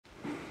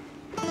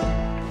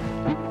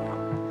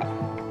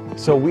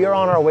So we are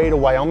on our way to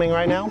Wyoming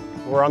right now.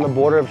 We're on the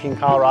border between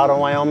Colorado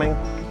and Wyoming.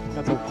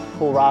 Got some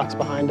cool rocks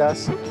behind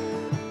us.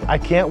 I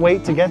can't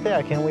wait to get there.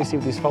 I can't wait to see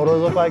what these photos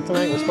look like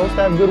tonight. We're supposed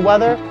to have good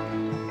weather.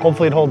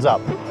 Hopefully it holds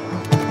up.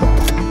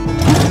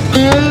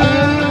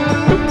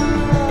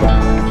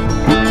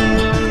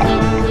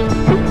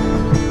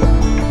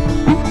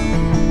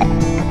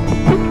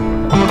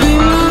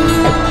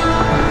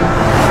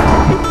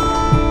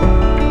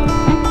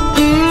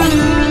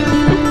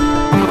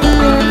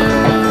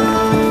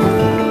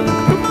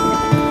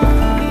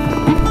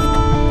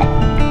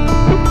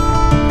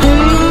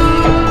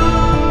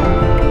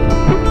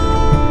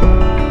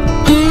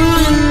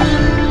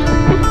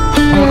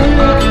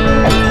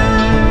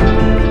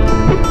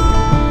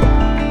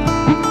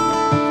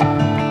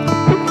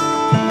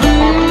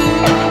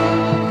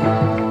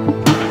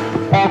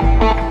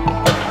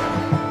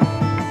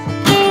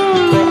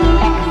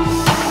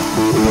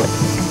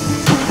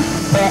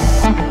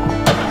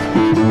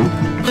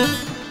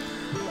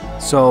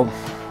 So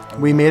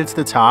we made it to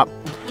the top.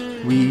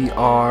 We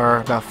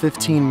are about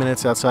 15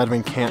 minutes outside of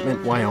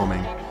Encampment,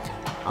 Wyoming.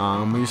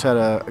 We just had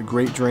a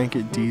great drink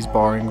at Dee's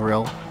Bar and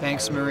Grill.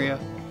 Thanks, Maria.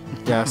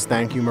 Yes,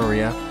 thank you,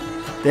 Maria.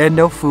 They had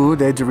no food.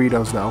 They had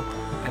Doritos, though.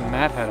 And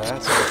Matt had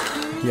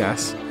acid.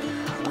 Yes.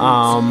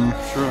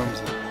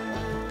 Shrooms.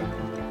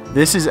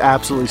 This is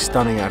absolutely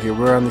stunning out here.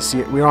 We're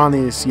on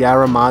the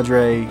Sierra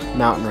Madre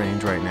mountain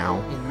range right now.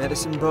 In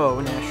Medicine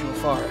Bow National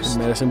Forest.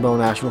 In Medicine Bow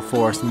National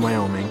Forest in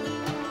Wyoming.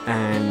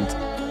 And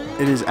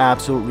it is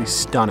absolutely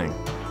stunning.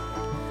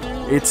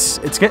 It's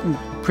getting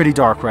pretty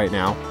dark right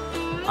now.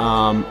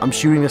 I'm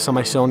shooting this on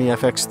my Sony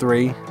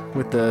FX3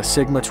 with the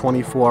Sigma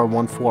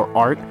 2414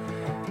 Art.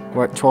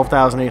 We're at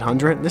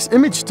 12,800. This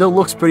image still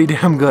looks pretty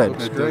damn good.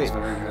 Looks great.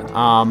 Very good.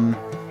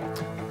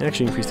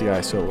 Actually increase the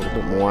ISO a little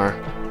bit more.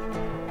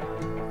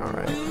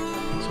 Alright.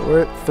 So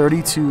we're at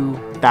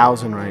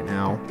 32,000 right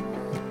now.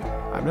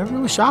 I've never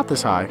really shot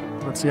this high.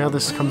 Let's see how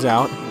this comes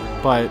out.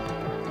 But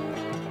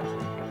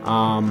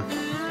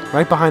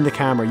right behind the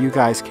camera, you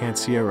guys can't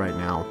see it right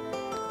now.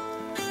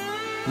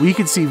 We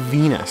can see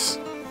Venus.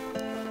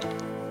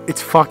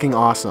 It's fucking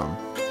awesome.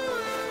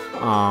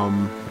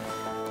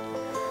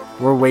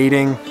 We're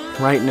waiting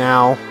right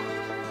now.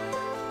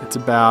 It's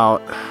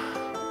about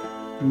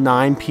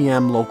 9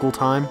 p.m. local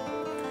time.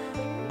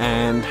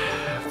 And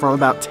from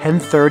about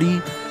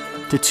 10:30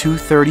 to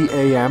 2:30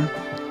 a.m.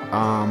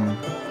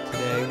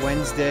 Today,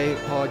 Wednesday,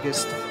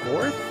 August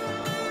 4th?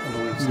 I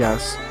believe so.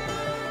 Yes.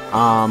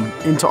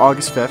 Into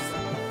August 5th.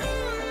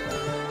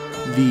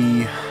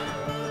 The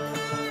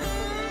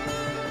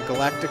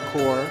galactic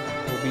core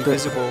will be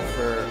visible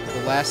for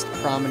the last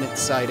prominent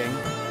sighting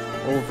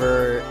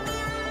over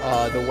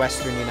the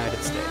western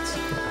United States.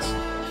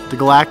 Yes. The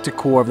galactic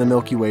core of the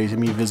Milky Way is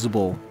going to be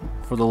visible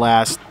for the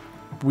last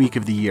week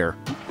of the year.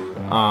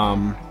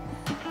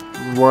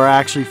 We're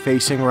actually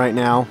facing right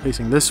now,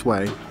 facing this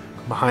way,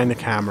 behind the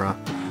camera,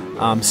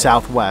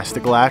 southwest. The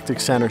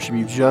galactic center should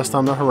be just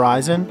on the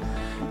horizon.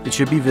 It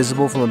should be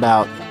visible from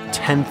about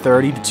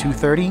 10:30 to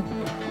 2:30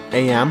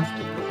 a.m.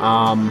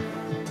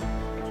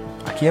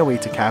 I can't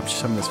wait to capture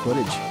some of this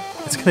footage.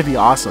 It's going to be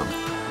awesome.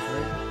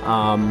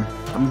 I'm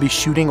going to be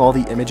shooting all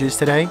the images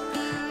today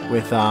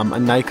with a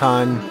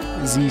Nikon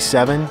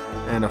Z7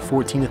 and a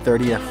 14 to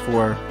 30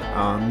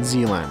 f4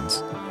 Z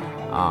lens.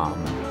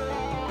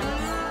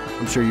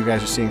 I'm sure you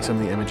guys are seeing some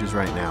of the images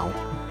right now,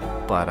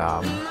 but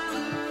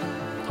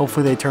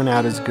hopefully they turn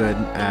out as good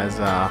as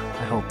I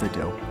hope they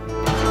do.